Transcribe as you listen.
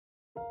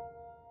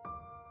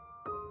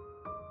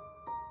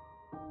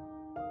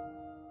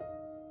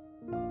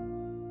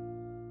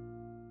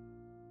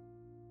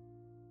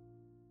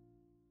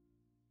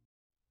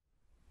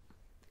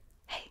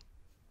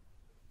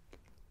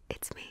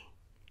It's me,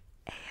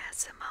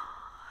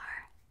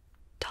 ASMR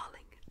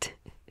darling.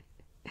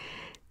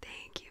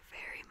 Thank you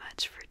very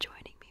much for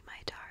joining me, my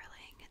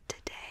darling.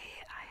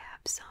 Today I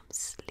have some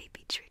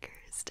sleepy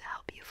triggers to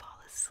help you fall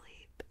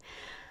asleep.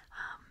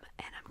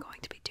 And I'm going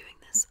to be doing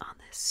this on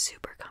this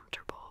super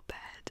comfortable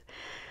bed.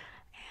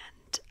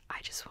 And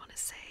I just want to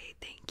say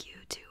thank you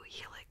to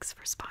Helix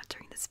for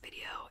sponsoring this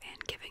video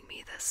and giving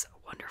me this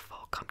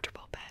wonderful,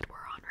 comfortable bed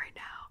we're on right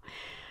now.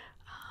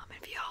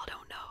 If y'all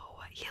don't know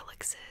what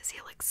Helix is,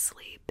 Helix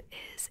Sleep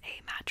is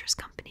a mattress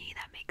company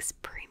that makes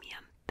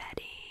premium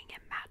bedding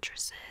and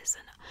mattresses,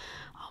 and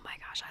oh my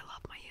gosh, I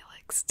love my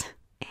Helix.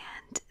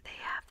 And they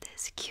have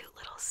this cute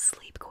little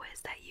sleep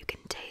quiz that you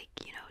can take,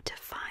 to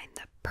find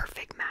the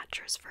perfect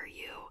mattress for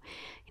you.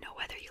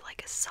 Whether you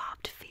like a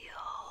soft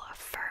feel, a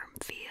firm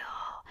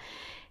feel,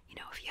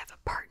 if you have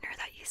a partner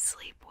that you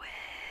sleep with,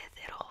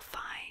 it'll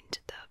find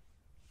the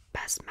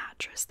best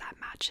mattress that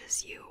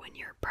matches you and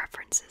your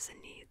preferences and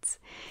needs.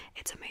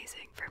 It's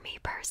amazing. For me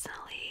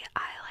personally,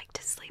 I like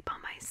to sleep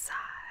on my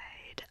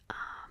side.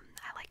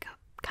 I like a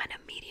kind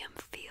of medium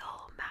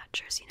feel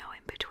mattress, in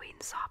between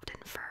soft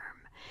and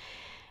firm.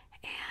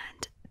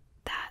 And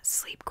that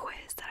sleep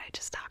quiz that I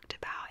just talked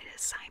about, it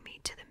assigned me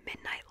to the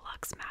Midnight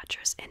Luxe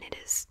mattress, and it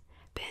has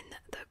been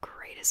the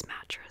greatest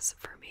mattress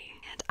for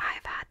me. And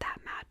I've had that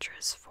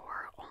mattress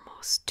for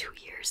almost 2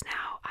 years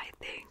now, I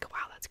think.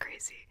 Wow, that's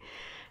crazy.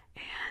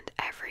 And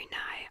every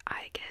night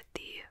I get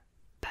the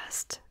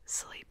best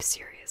sleep,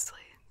 seriously.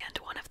 And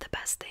one of the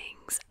best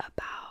things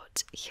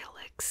about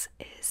Helix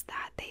is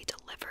that they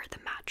deliver the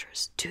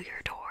mattress to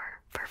your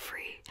door for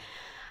free.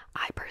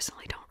 I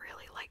personally don't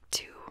really like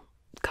to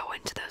go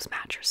into those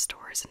mattress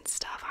stores and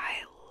stuff.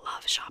 I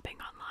love shopping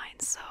online,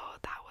 so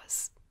that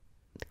was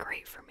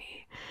great for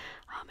me.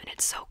 And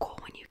it's so cool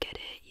when you get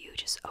it. You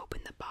just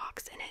open the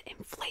box and it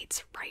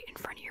inflates right in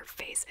front of your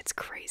face. It's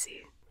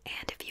crazy.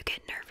 And if you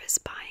get nervous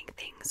buying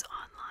things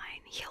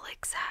online,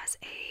 Helix has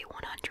a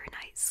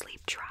 100-night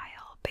sleep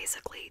trial,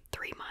 basically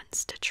 3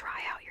 months to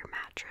try out your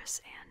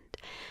mattress and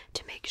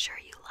to make sure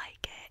you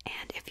like it.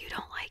 And if you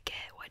don't like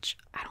it, which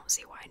I don't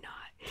see why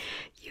not,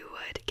 you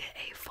would get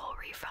a full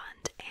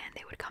refund and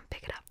they would come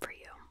pick it up for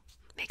you.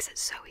 Makes it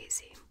so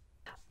easy.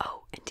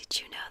 Oh, and did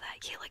you know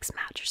that Helix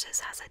Mattresses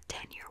has a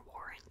 10-year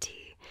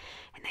warranty,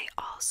 and they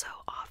also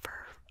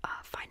offer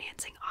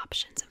financing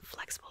options and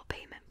flexible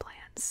payment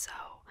plans, so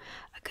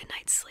a good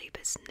night's sleep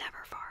is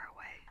never far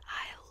away.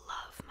 I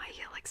love my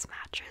Helix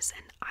mattress,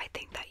 and I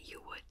think that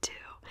you would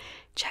too.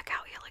 Check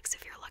out Helix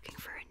if you're looking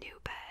for a new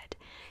bed.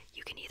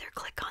 You can either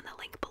click on the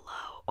link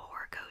below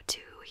or go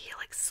to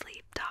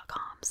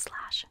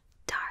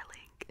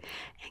helixsleep.com/darling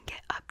and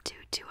get up to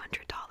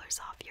 $200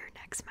 off your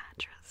next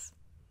mattress.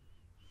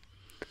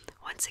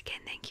 Once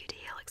again, thank you to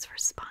Helix for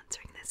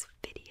sponsoring this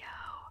video.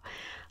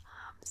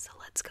 So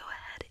let's go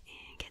ahead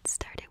and get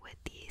started with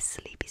the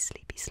sleepy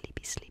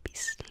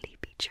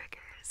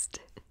triggers.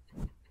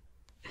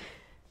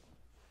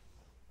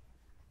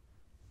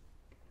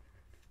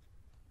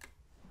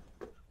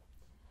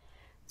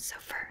 So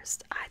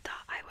first, I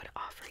thought I would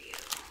offer you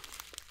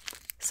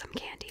some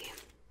candy.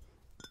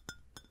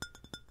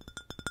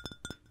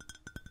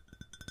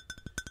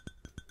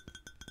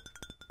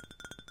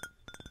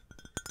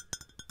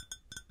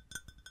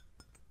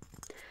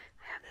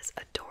 This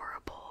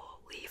adorable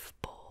leaf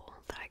bowl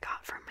that I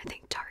got from, I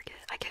think, Target.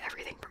 I get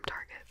everything from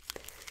Target.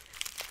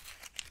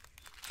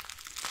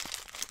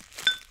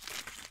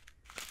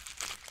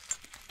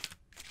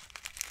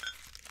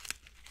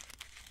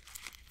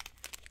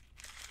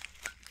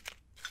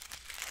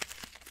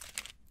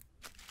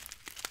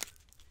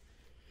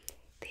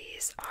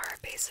 These are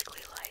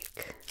basically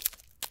like,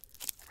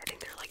 I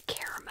think they're like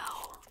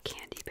caramel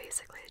candy,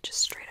 basically. It's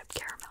just straight up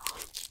caramel.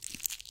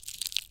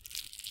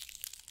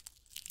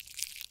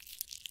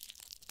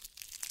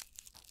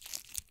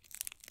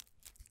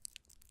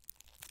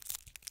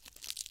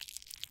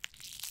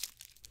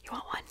 You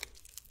want one?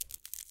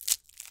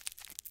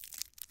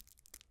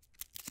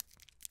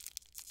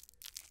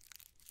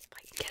 If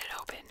I can get it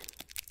open.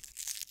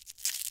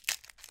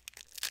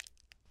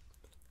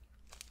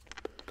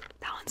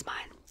 That one's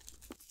mine.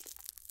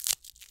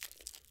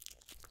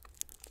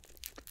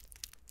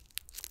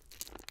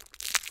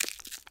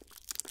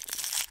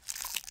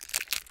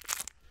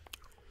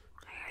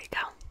 There you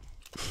go.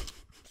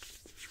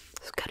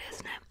 It's good,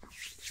 isn't it?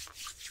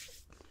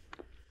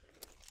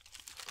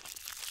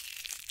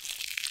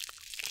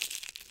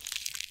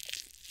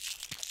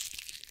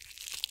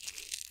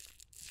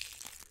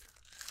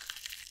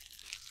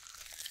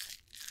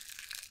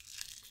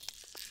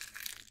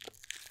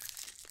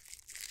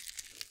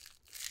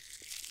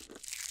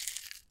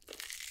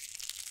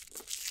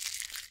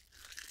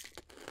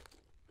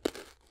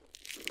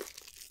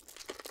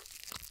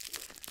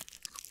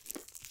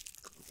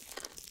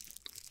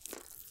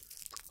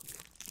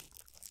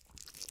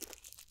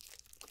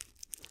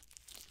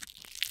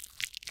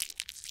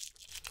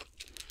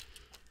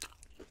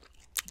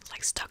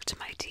 Stuck to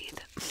my teeth.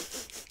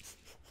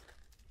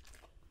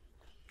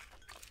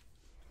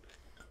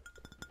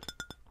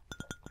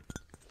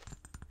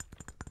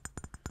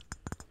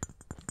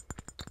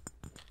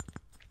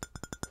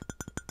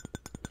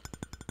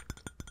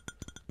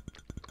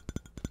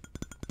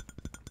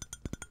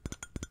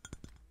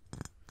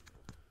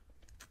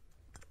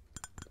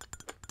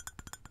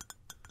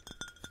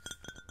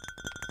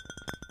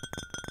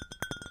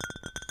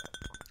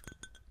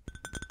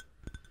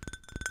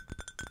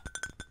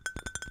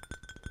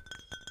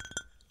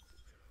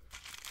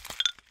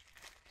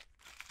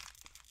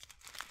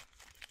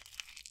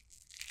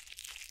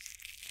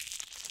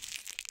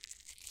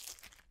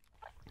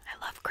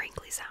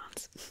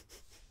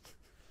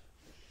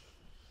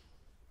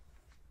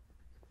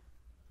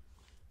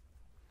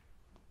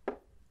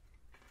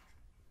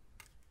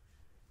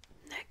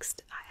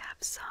 next, I have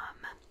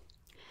some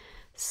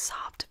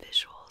soft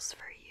visuals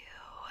for you,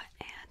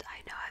 and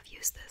I know I've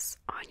used this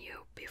on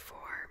you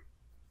before,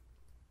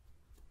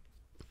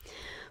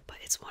 but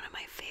it's one of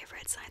my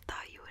favorites. I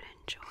thought you would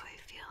enjoy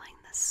feeling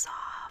the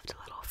soft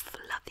little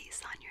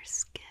fluffies on your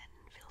skin.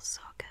 It feels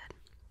so good.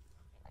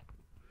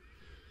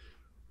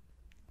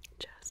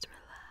 Just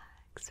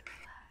relax,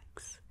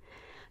 relax.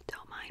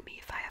 Don't mind me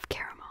if I have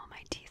caramel in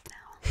my teeth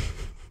now.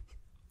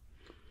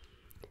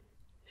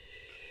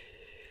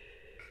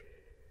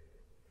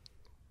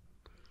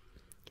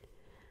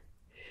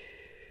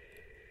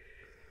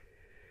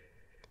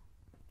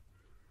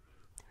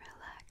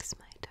 Relax,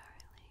 my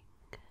darling.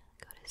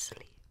 Go to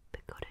sleep.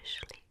 Go to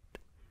sleep.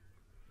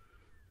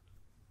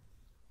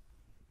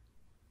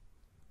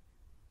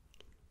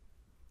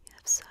 You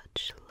have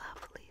such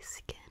lovely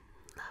skin.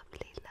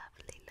 Lovely,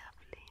 lovely,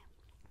 lovely.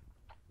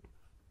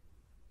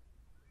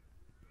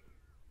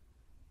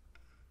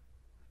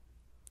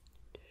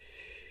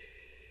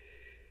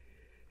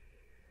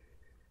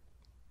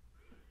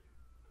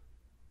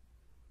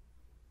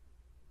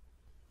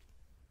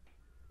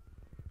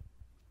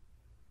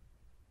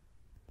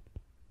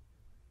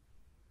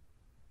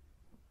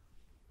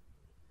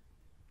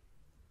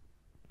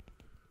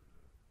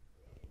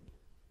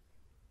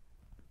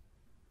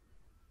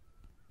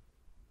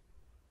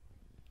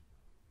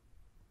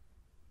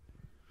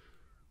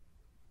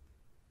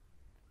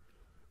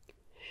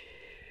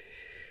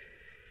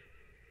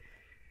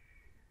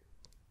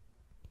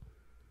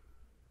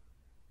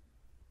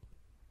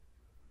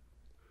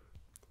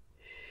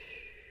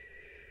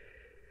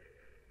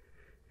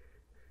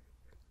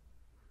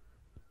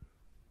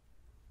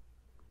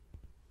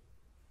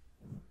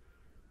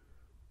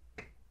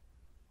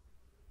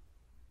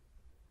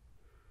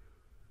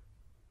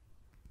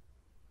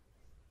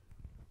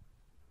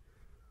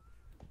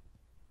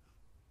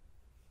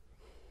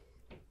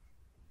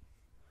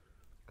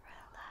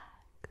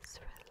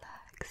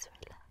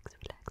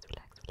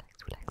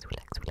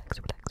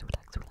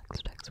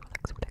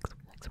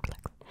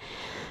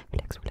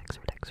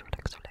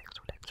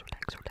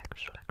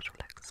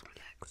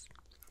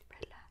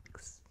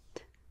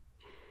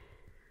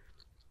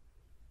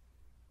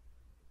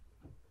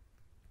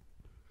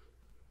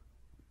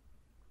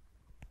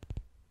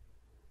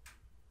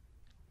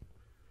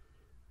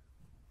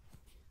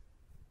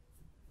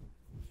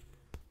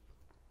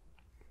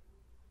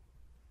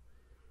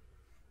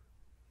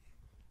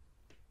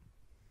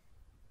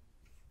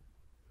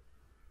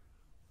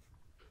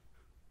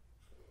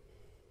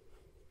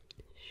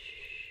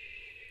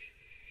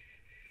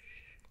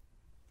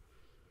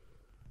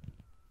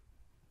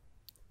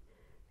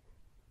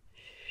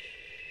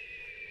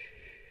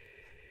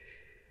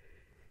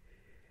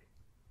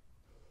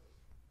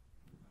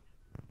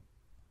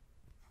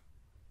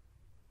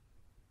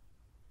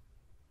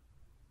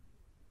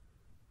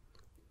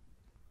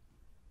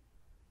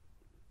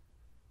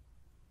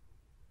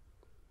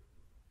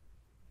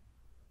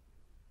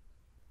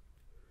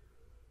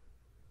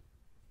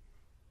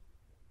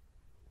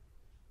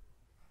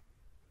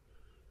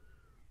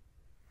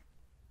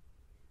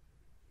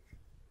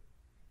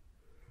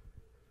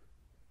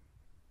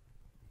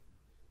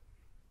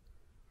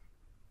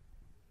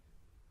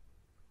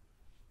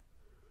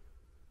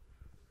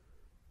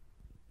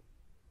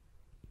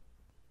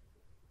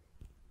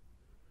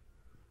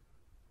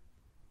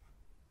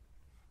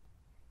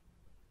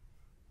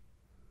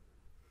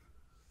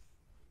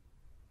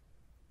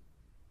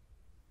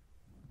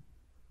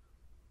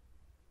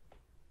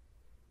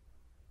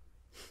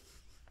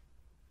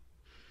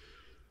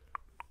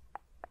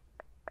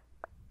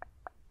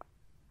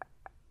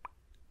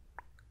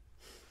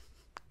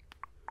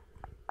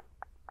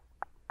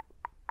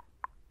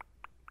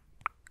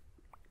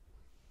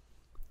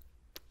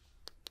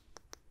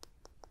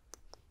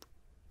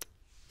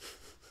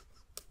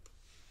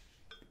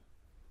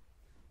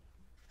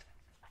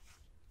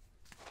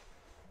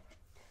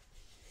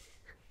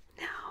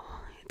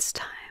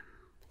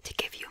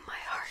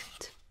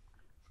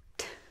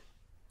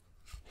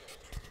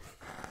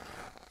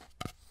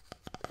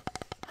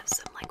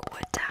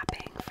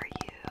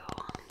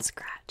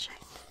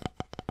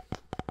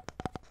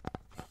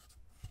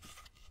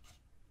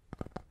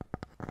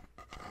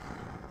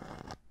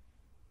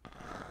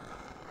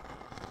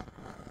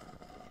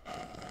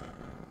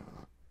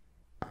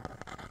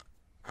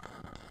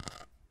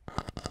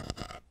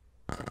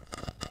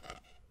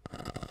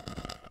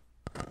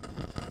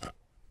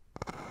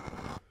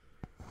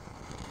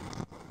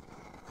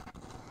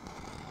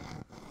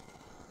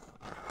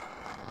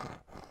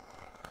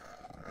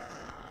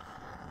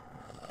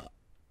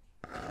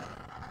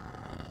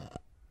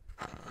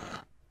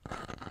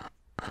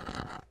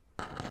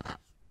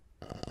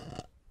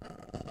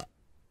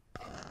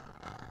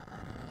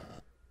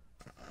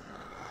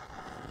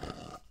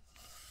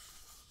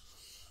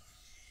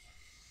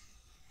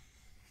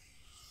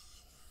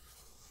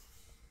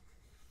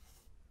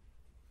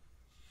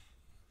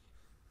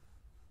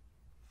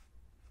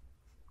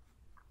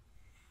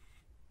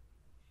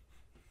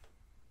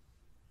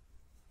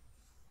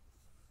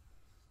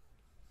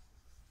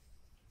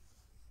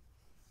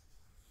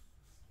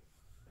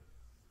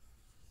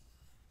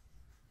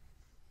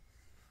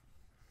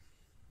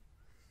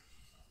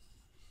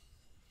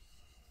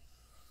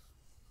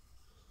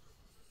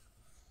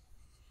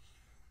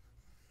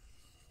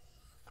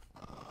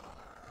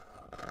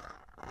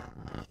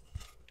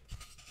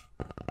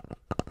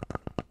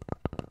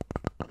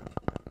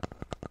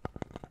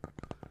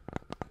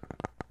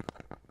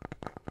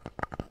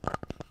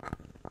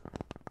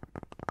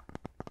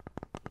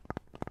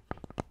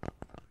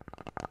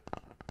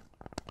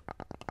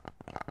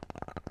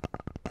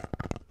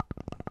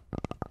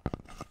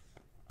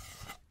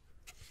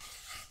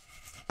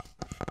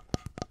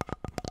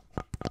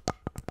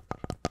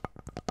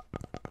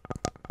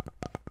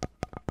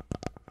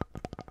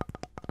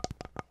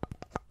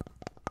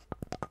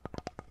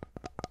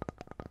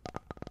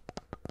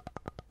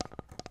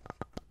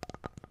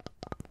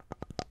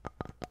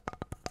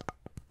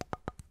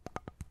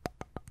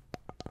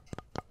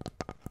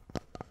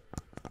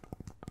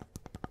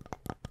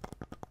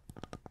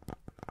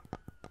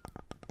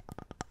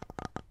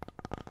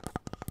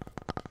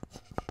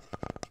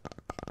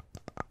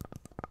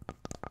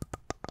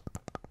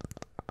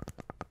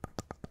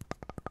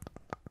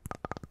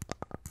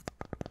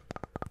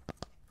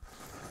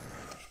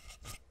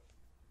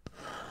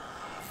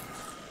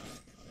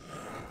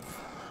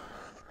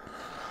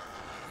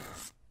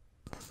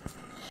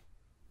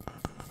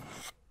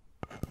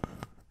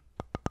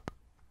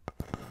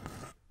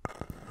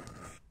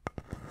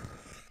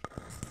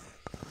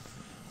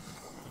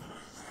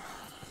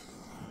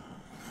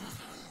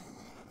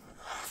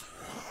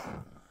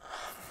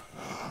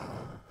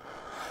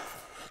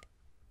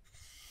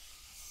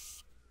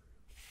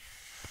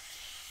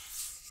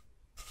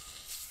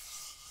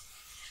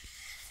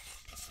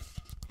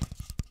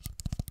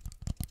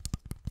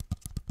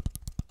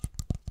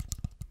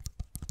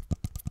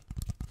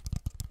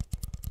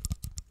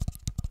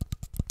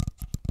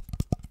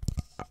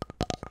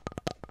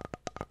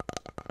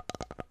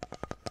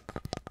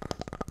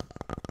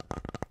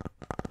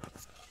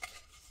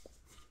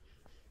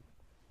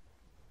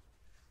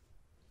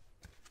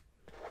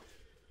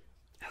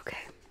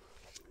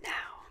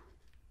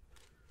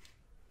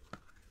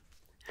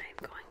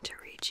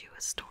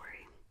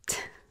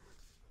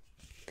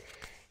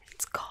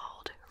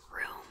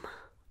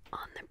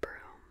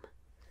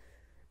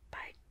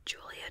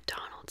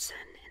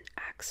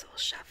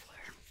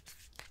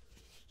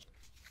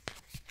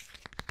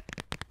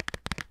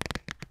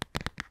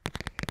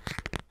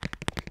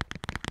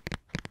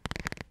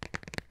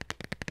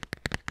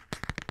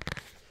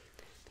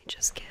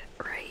 just get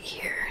right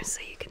here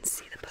so you can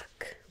see the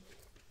book.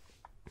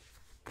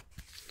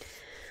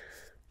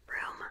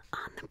 Broom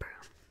on the broom.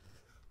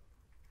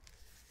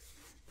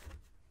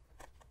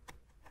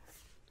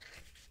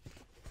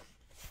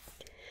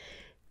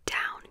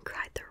 Down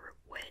cried the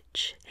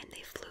witch, and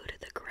they flew to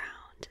the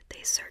ground.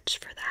 They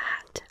searched for the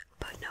hat,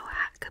 but no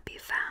hat could be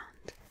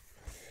found.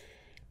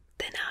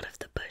 Then out of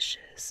the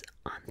bushes,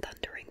 on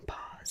thundering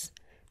paws,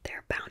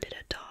 there bounded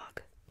a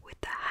dog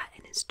with the hat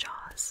in his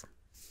jaws.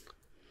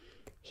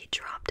 He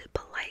dropped it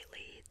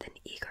politely, then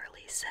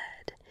eagerly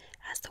said,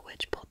 as the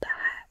witch pulled the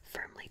hat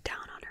firmly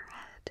down on her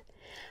head,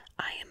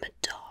 "I am a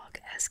dog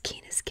as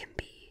keen as can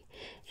be.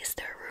 Is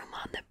there room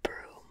on the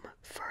broom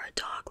for a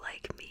dog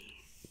like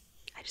me?"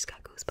 I just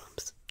got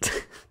goosebumps.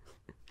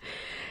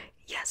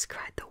 "Yes,"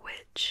 cried the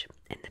witch,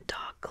 and the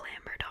dog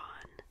clambered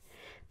on.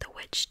 The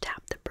witch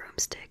tapped the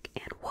broomstick,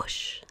 and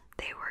whoosh,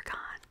 they were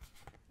gone.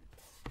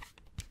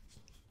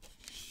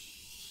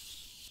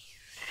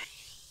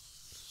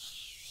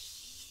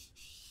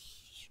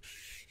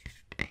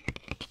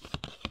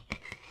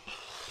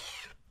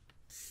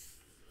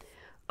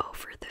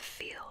 Over the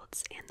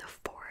fields and the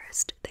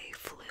forest they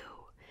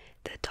flew.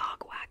 The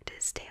dog wagged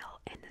his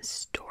tail, and the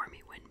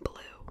stormy wind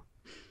blew.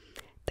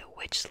 The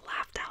witch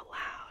laughed out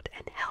loud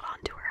and held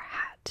onto her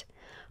hat,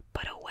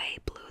 but away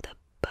blew the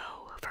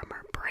bow from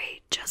her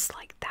braid just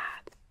like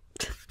that.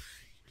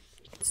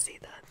 You can see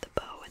the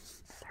bow in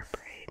her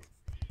braid.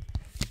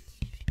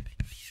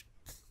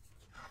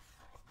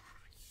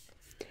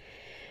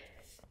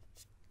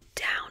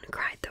 Down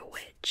cried the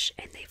witch,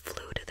 and they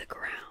flew to the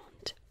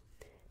ground.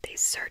 They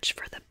searched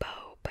for the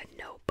bow, but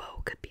no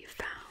bow could be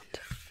found.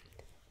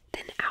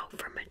 Then out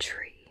from a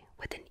tree,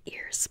 with an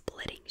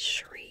ear-splitting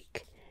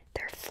shriek,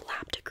 there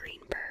flapped a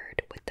green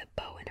bird with the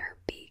bow in her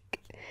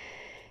beak.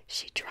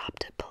 She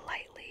dropped it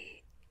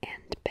politely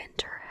and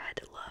bent her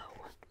head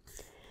low,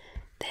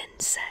 then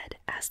said,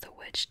 as the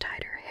witch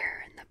tied her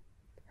hair in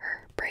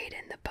her braid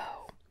in the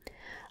bow,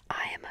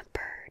 "I am a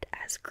bird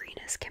as green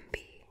as can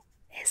be.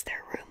 Is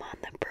there room on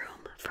the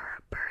broom for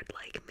a bird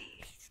like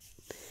me?"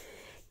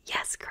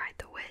 "Yes," cried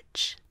the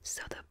witch.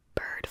 So the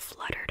bird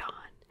fluttered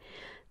on.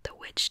 The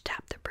witch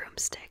tapped the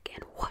broomstick,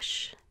 and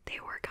whoosh, they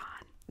were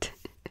gone.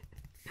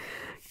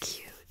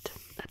 Cute,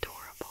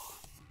 adorable.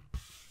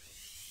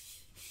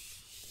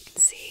 You can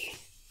see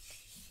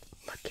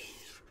looking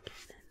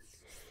and then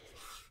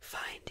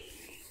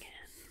finding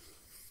and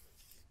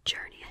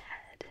journey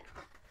ahead.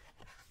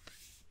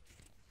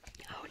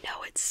 Oh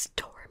no, it's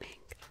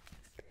storming.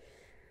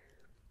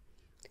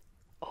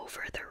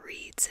 Over the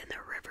reeds and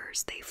the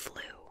rivers they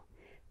flew.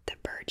 The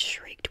bird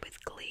shrieked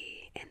with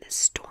glee, and the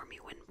stormy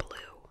wind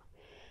blew.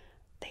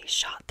 They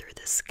shot through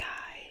the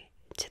sky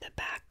to the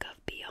back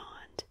of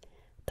beyond.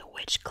 The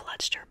witch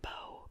clutched her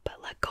bow,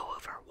 but let go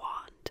of her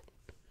wand.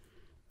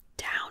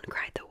 Down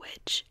cried the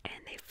witch,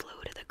 and they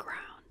flew to the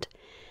ground.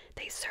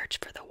 They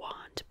searched for the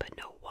wand, but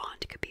no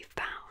wand could be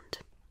found.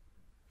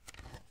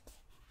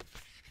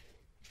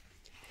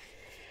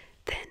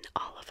 Then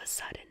all of a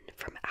sudden,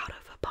 from out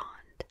of a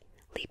pond,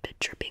 leaped a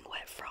dripping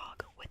wet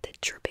frog with a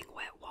dripping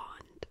wet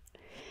wand.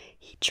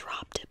 He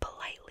dropped it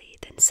politely,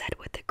 then said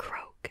with a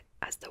croak,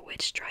 as the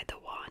witch tried the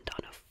wand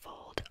on a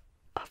fold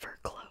of her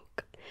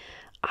cloak,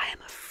 "I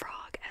am a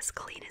frog as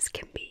clean as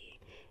can be.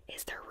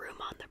 Is there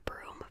room on the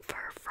broom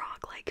for a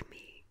frog like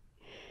me?"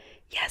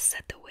 "Yes,"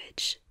 said the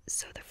witch.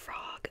 So the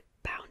frog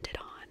bounded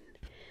on.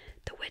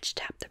 The witch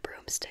tapped the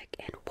broomstick,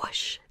 and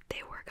whoosh,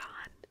 they were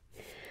gone.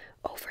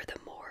 Over the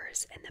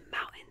moors and the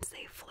mountains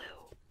they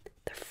flew.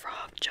 The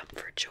frog jumped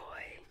for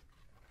joy.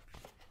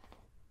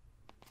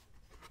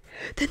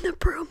 Then the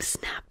broom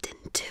snapped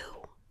in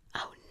two.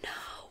 Oh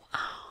no,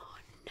 oh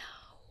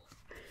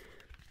no.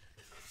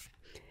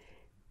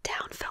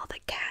 Down fell the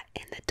cat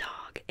and the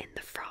dog and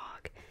the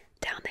frog.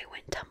 Down they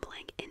went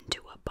tumbling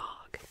into a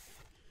bog.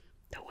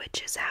 The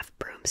witch's half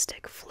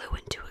broomstick flew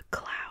into a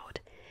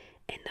cloud,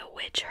 and the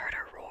witch heard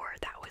a roar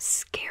that was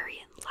scary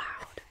and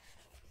loud.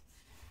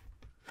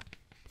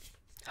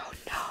 Oh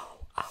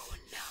no, oh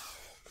no.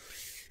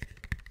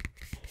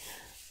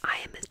 I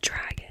am a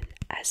dragon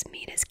as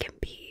mean as can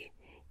be,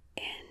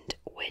 and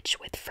which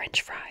with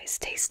French fries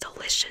tastes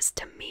delicious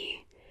to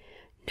me.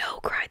 No,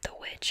 cried the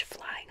witch,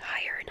 flying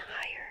higher and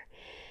higher.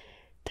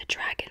 The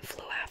dragon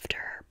flew after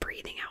her,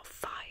 breathing out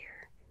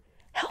fire.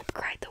 Help,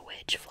 cried the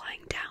witch,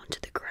 flying down to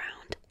the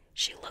ground.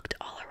 She looked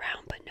all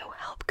around, but no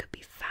help could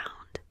be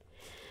found.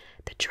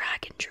 The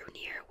dragon drew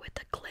near with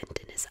a glint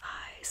in his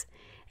eyes,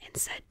 and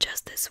said,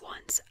 "Just this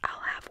once,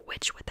 I'll have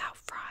witch without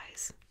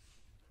fries."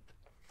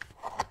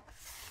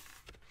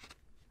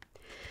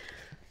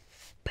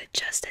 But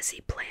just as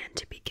he planned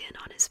to begin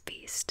on his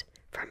feast,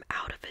 from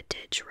out of a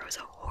ditch rose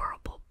a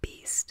horrible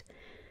beast.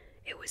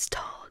 It was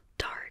tall,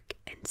 dark,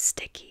 and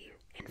sticky,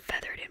 and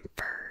feathered and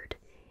furred.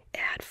 It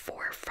had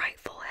 4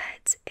 frightful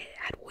heads. It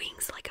had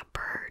wings like a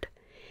bird.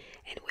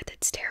 And with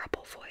its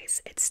terrible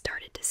voice, it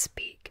started to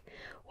speak.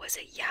 Was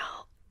a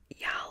yowl,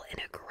 and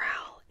a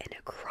growl, and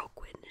a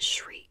croak and a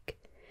shriek.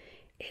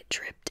 It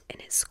dripped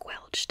and it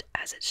squelched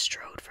as it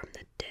strode from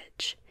the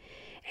ditch.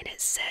 And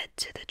it said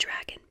to the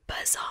dragon,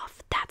 buzz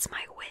off. That's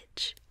my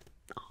witch.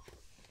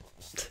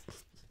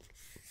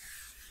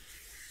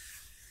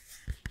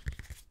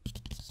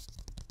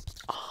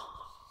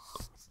 Oh.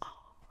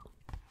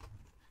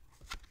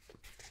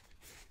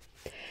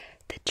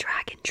 The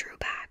dragon drew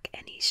back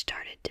and he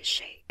started to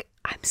shake.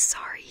 I'm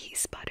sorry, he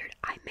sputtered.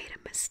 I made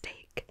a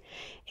mistake.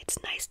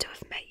 It's nice to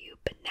have met you,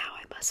 but now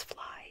I must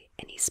fly.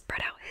 And he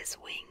spread out his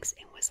wings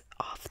and was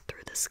off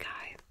through the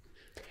sky.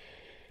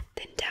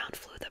 Then down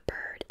flew the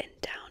bird, and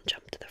down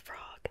jumped the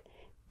frog.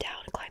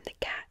 Down climbed the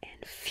cat,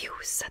 and phew,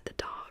 said the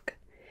dog.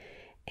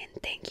 And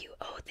thank you,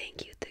 oh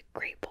thank you, the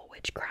grateful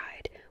witch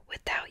cried.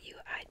 Without you,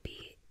 I'd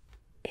be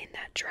in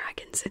that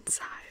dragon's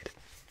inside.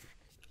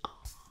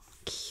 Oh,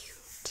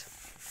 cute.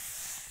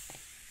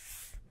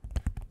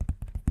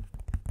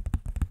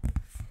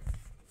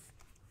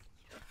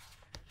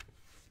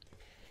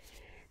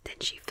 Then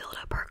she filled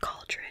up her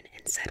cauldron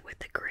and said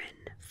with a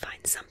grin,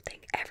 find something,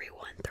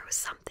 everyone, throw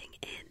something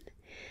in.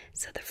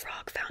 So the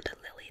frog found a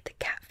lily, the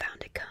cat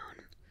found a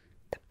cone,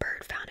 the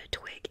bird found a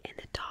twig, and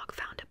the dog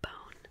found a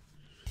bone.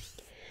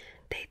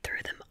 They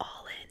threw them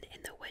all in,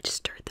 and the witch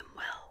stirred them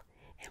well,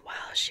 and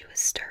while she was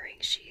stirring,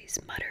 she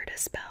muttered a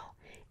spell.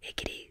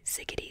 Iggity,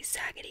 ziggity,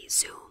 zaggity,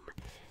 zoom.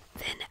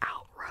 Then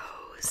out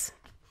rose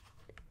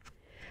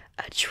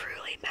a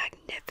truly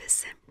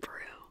magnificent broom,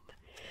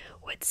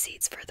 with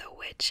seats for the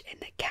witch and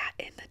the cat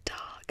and the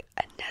dog,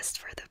 a nest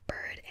for the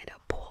bird and a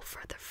pool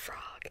for the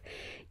frog.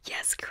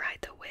 Yes, cried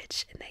the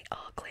witch, and they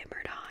all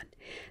clambered on.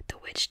 The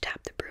witch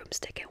tapped the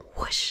broomstick, and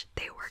whoosh,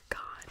 they were gone.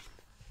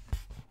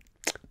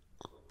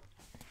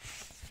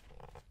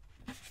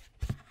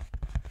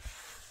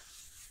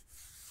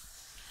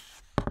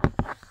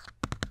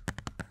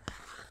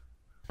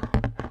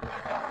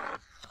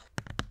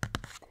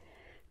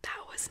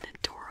 That was an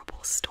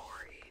adorable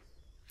story.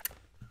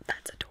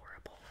 That's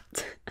adorable.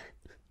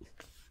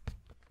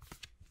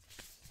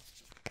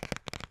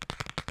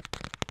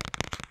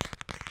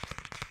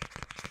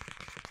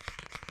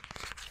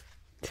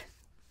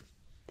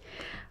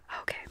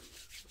 Okay.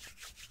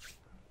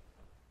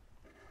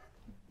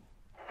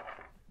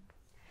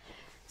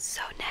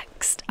 So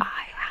next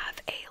I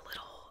have a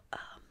little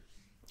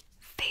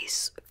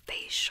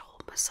facial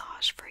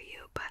massage for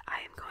you, but I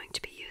am going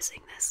to be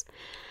using this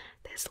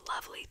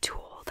lovely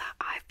tool that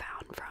I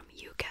found from,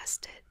 you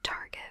guessed it,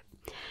 Target.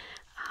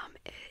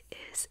 It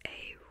is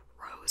a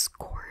rose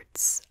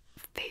quartz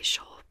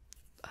facial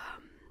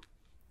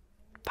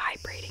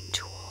vibrating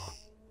tool.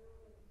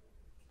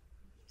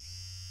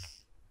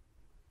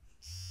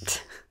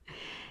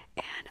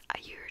 And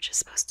you're just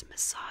supposed to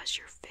massage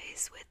your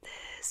face with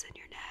this and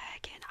your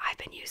neck, and I've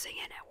been using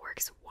it and it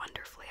works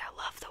wonderfully. I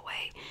love the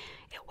way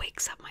it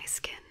wakes up my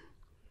skin.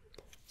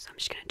 So I'm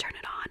just going to turn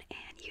it on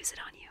and use it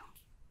on you.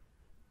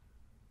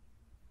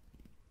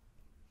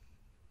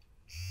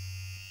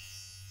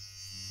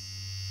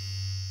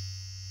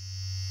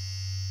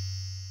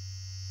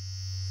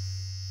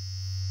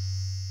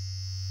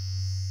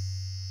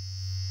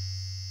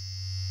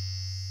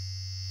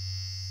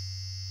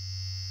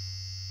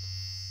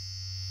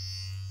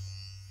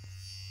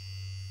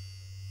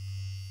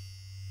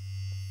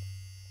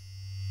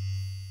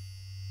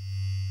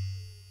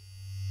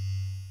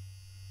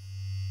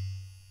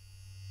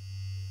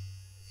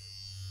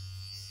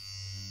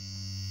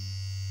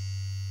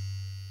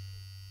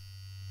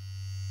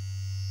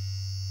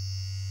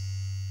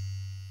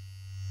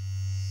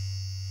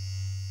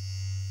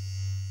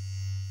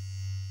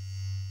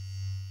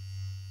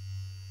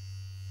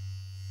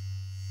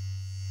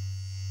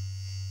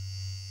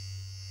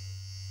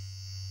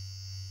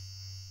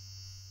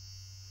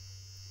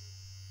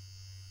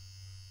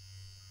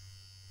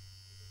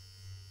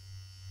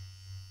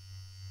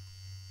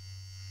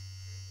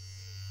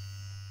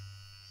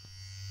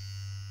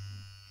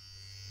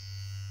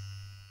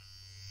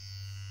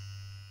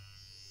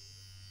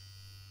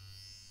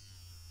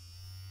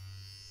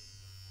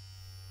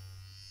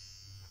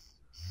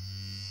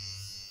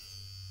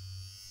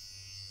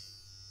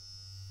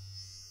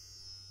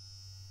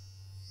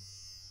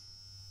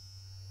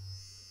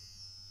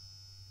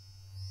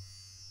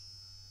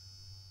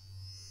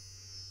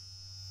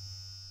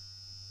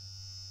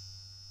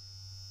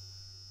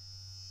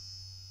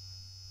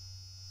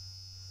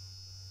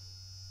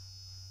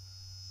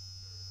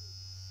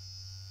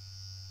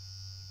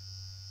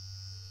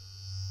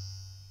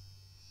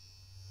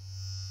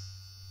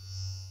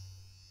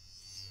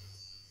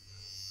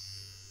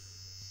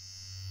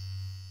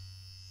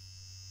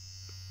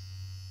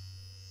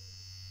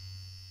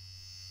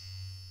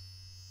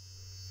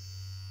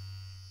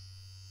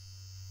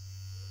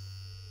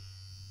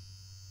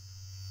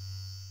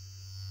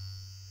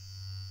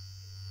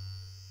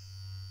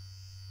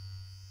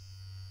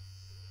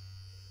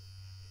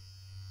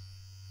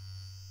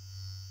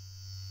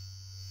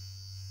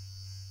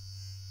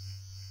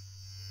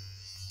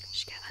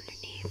 Just get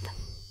underneath.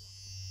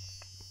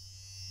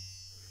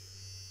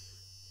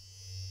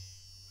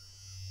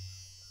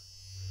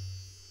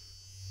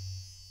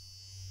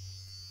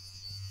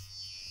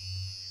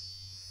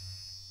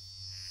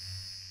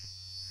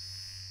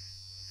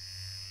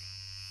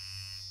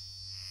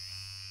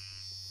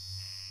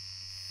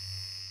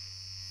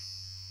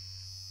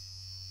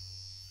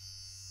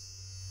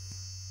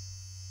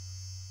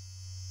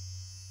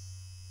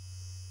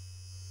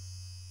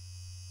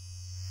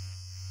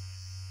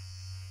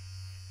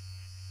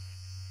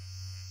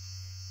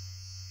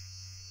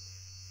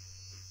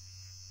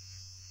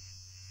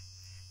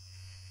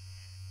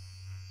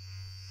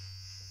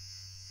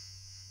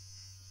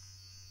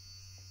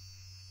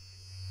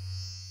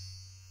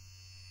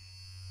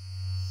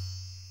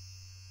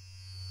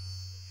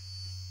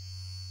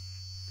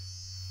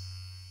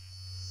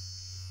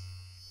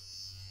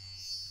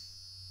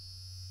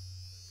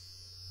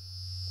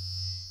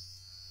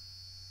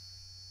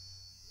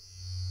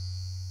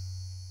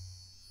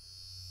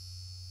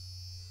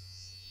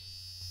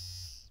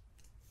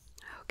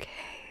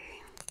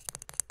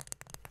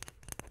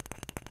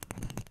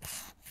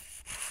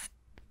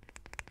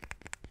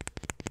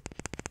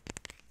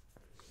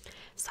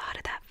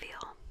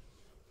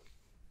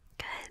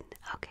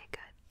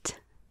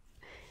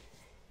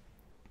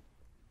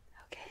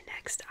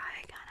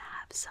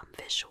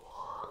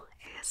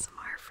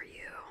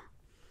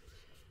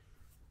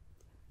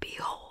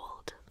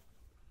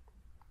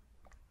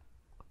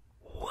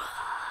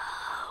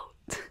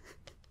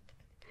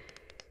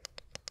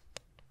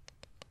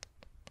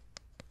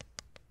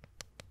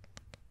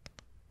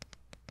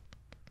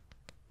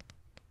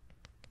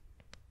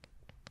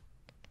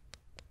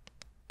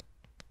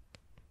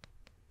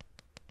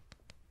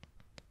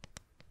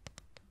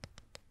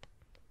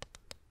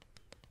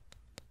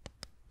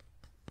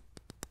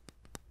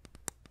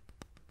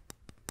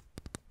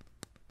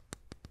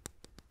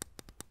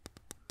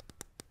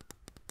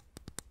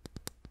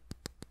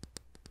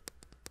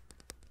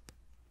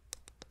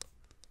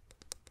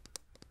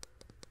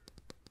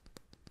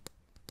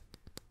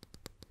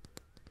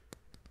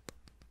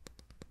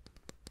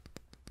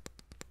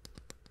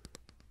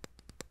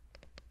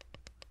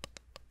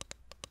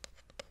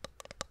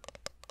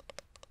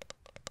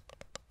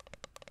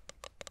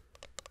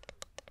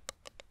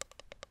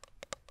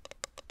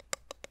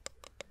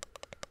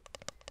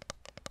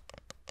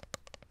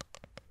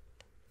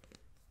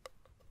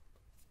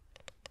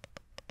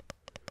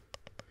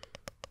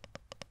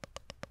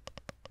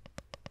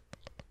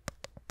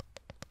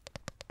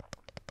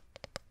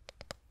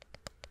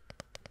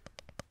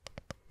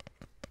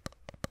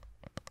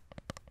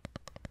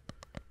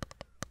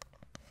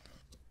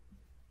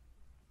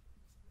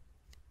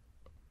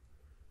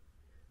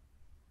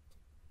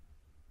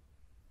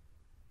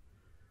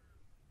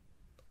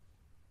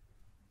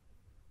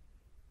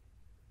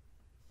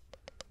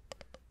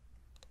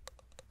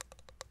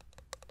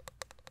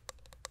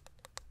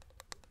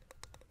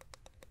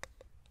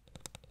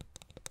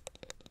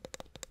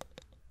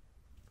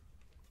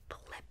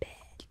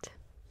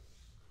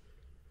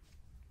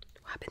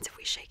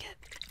 shake it.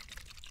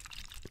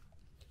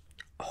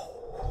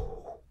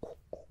 Oh.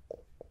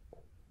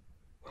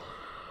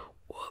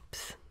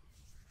 Whoops.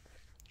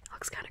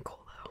 Looks kind of cool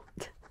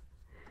though.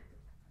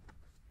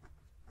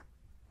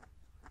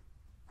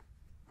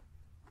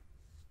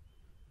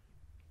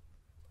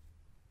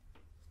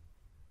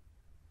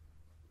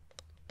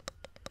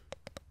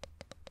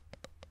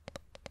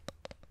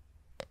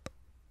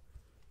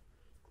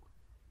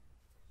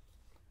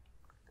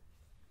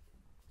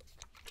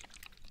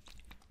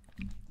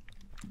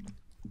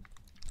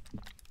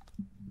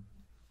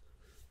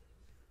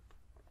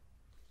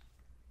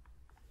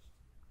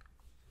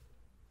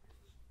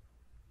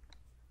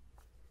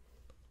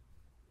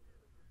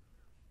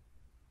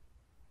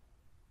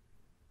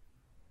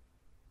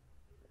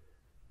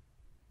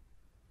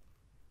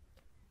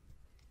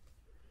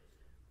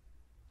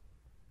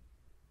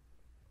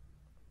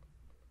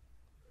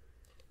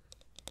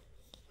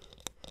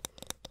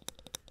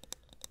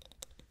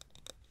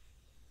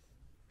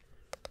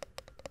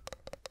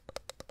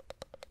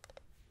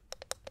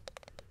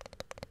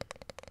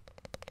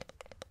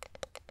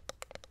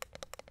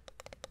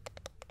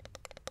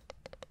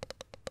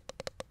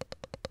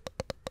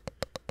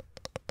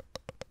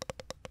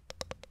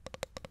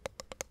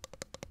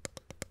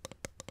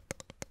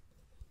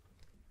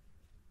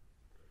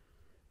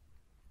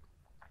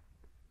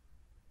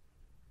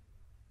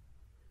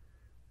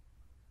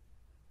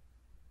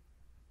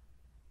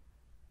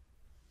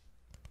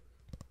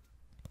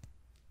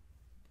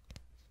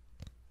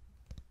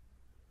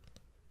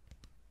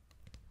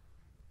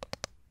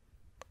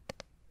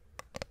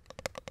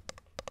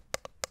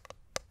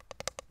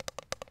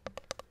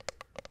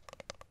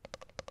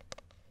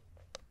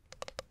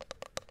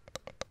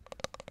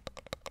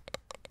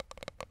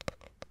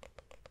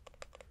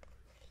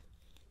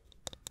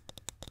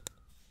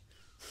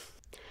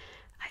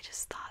 I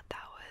just thought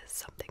that was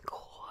something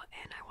cool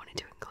and I wanted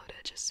to include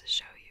it just to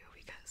show you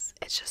because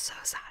it's just so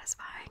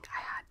satisfying.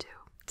 I had to.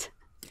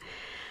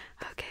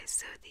 Okay,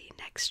 so the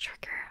next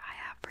trigger I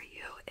have for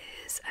you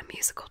is a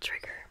musical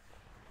trigger.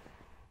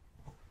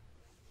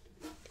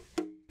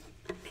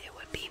 It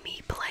would be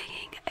me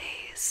playing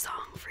a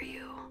song for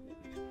you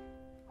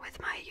with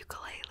my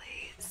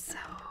ukulele. So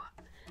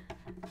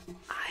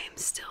I am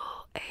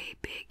still a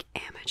big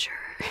amateur.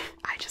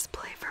 I just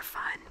play for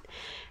fun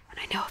and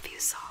I know a few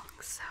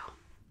songs, so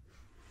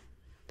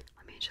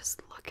let me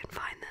just look and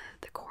find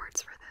the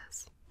chords for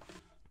this.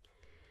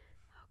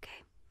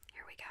 Okay,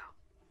 here we go.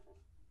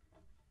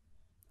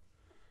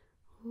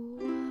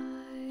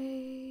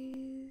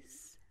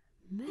 Wise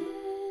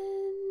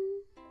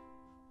men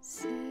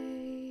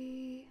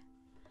say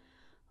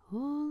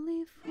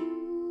only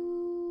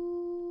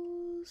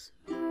fools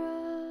rush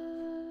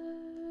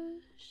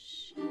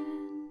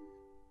in,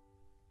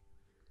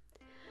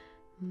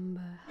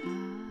 but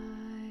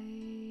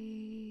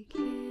I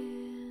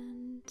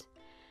can't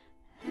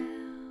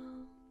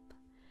help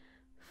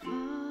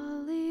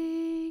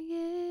falling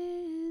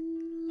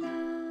in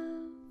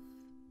love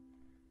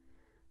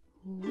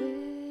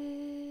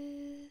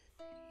with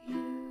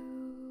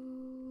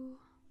you.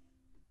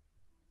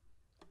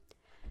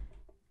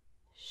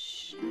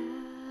 Shall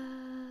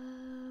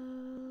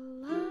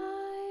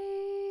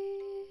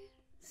I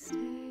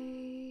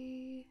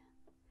stay?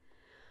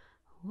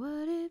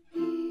 Would it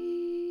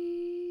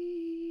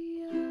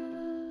be a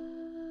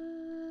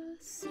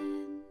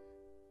sin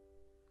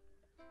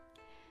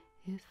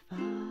if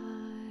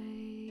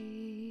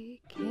I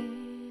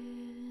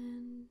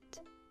can't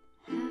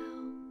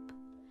help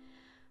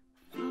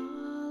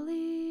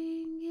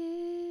falling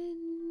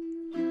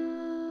in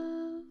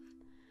love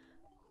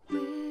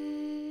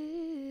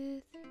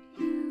with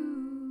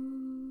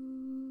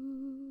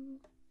you?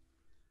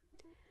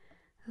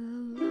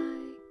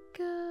 Like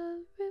a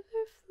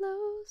river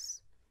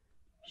flows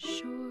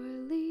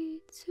surely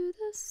to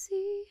the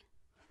sea,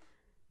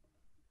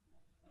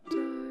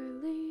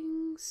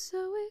 darling,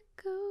 so it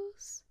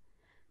goes.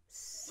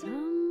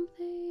 Some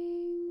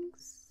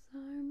things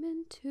are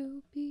meant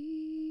to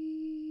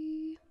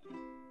be.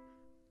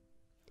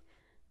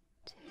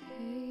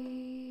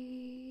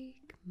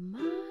 Take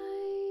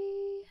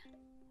my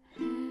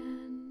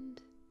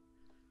hand,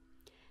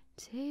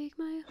 take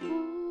my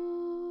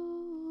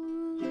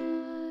whole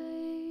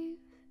life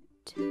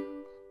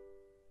too,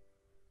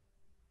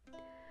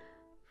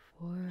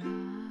 for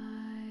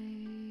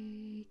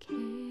I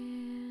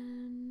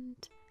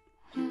can't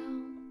help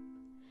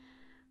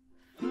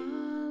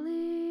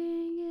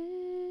falling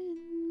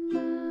in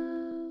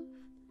love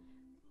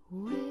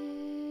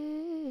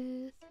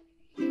with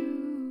you.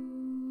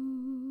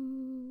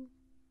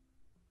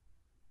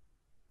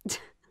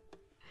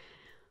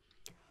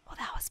 Well,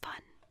 that was fun.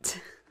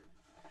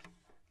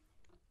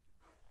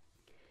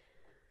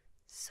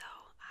 So,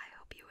 I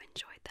hope you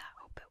enjoyed that.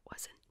 Hope it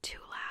wasn't too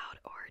loud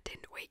or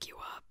didn't wake you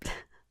up.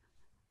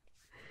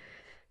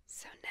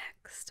 So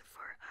next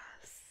for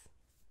us,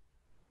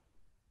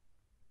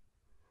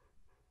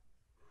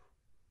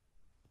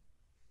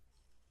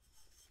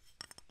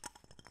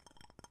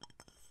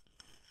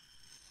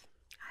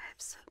 I have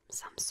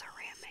some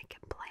ceramic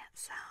and plant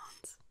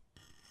sounds.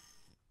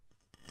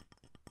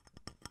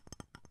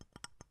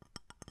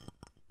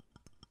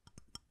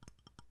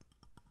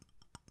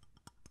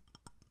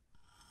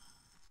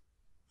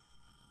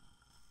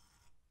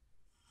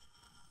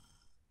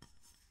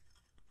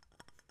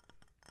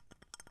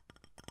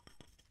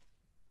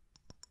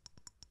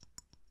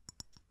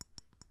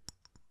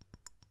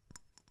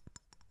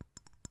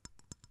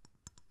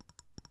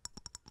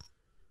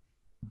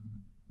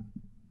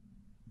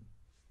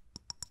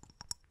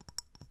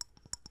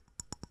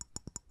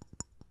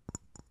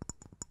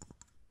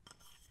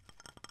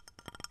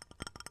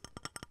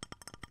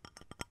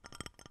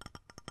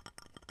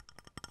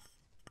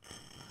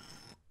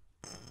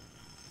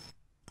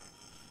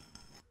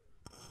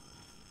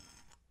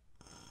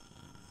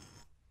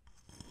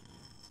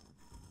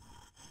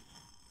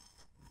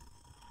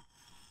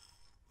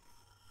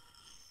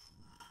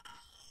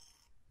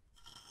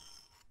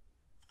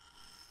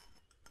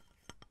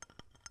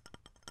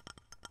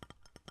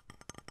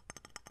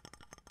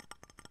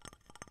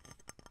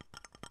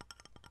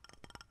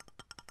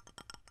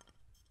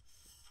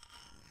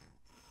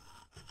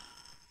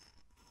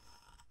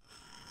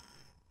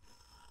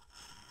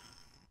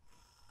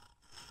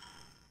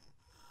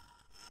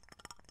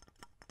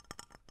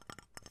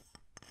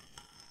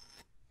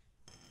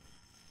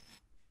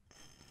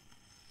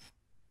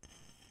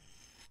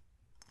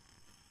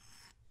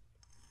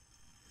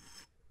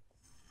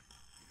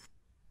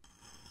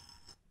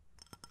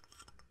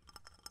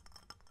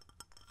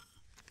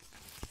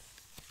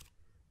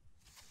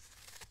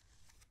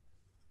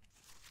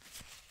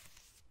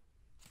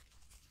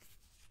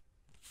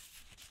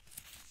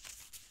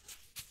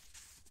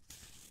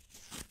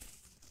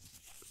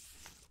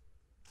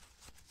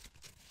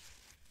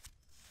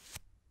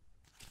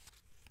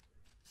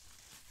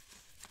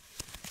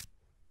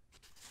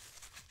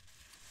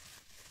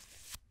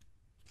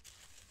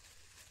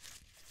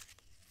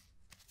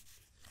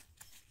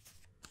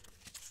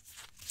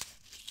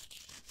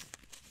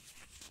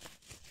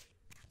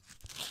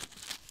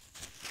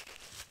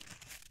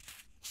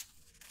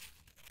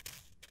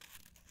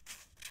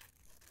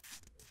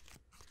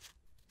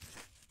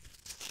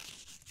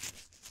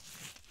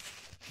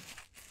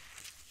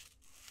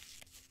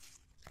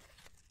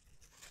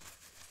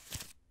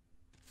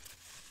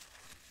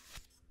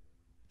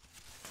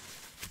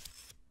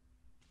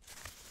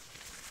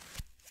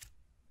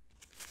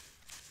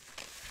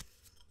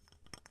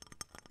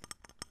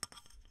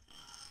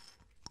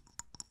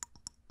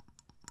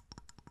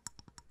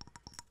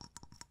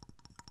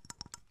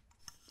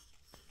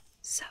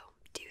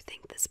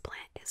 this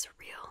plant is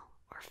real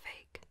or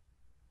fake.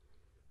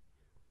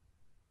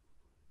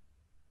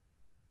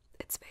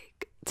 It's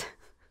fake.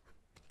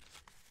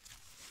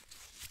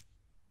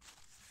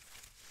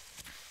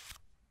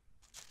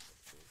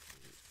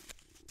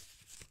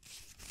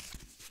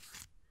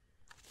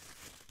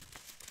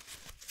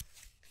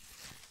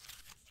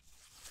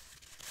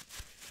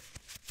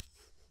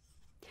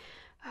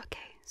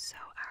 Okay, so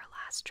our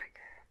last trigger.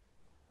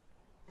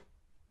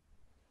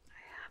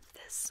 I have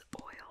this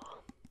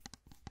oil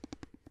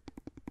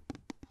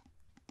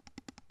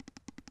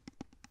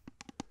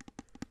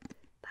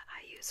that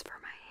I use for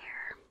my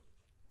hair.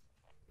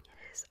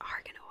 It is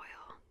argan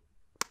oil.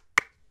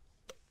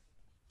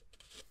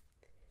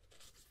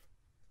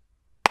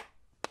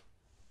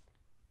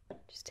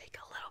 Just take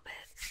a little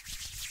bit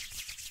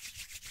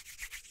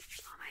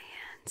on my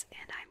hands,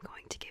 and I'm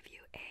going to give you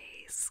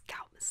a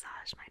scalp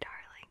massage, my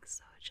darling.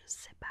 So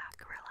just sit back,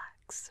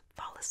 relax,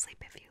 fall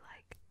asleep if you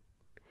like.